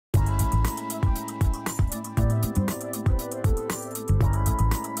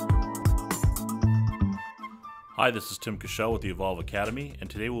Hi, this is Tim Cashel with the Evolve Academy, and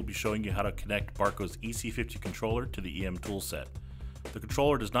today we'll be showing you how to connect Barco's EC-50 controller to the EM Toolset. The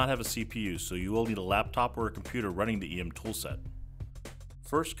controller does not have a CPU, so you will need a laptop or a computer running the EM Toolset.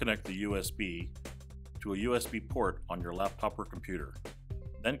 First, connect the USB to a USB port on your laptop or computer.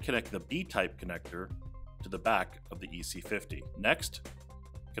 Then connect the B-type connector to the back of the EC-50. Next,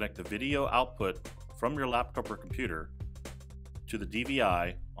 connect the video output from your laptop or computer to the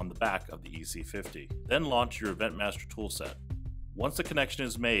DVI on the back of the EC-50. Then launch your EventMaster toolset. Once the connection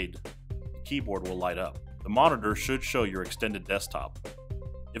is made, the keyboard will light up. The monitor should show your extended desktop.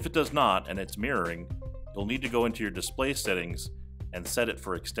 If it does not and it's mirroring, you'll need to go into your display settings and set it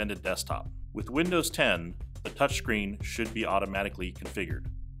for extended desktop. With Windows 10, the touchscreen should be automatically configured.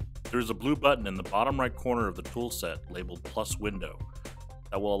 There is a blue button in the bottom right corner of the toolset labeled Plus Window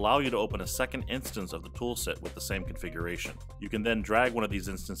that will allow you to open a second instance of the toolset with the same configuration. You can then drag one of these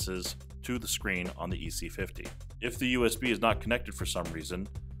instances to the screen on the EC-50. If the USB is not connected for some reason,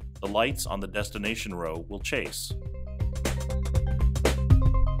 the lights on the destination row will chase.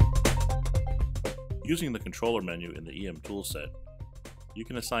 Using the controller menu in the EM Toolset, you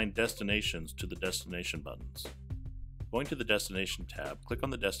can assign destinations to the destination buttons. Going to the Destination tab, click on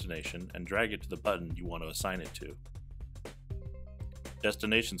the destination and drag it to the button you want to assign it to.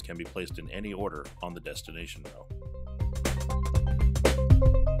 Destinations can be placed in any order on the destination row.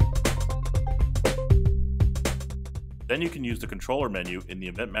 Then you can use the controller menu in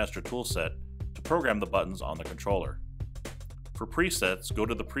the EventMaster toolset to program the buttons on the controller. For presets, go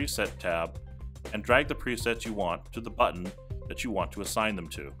to the Preset tab and drag the presets you want to the button that you want to assign them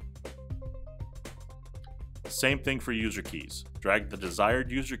to. Same thing for user keys. Drag the desired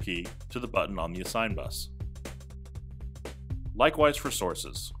user key to the button on the assign bus. Likewise for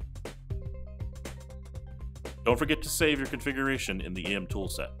sources. Don't forget to save your configuration in the EM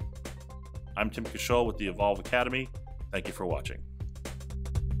Toolset. I'm Tim Cashel with the Evolve Academy. Thank you for watching.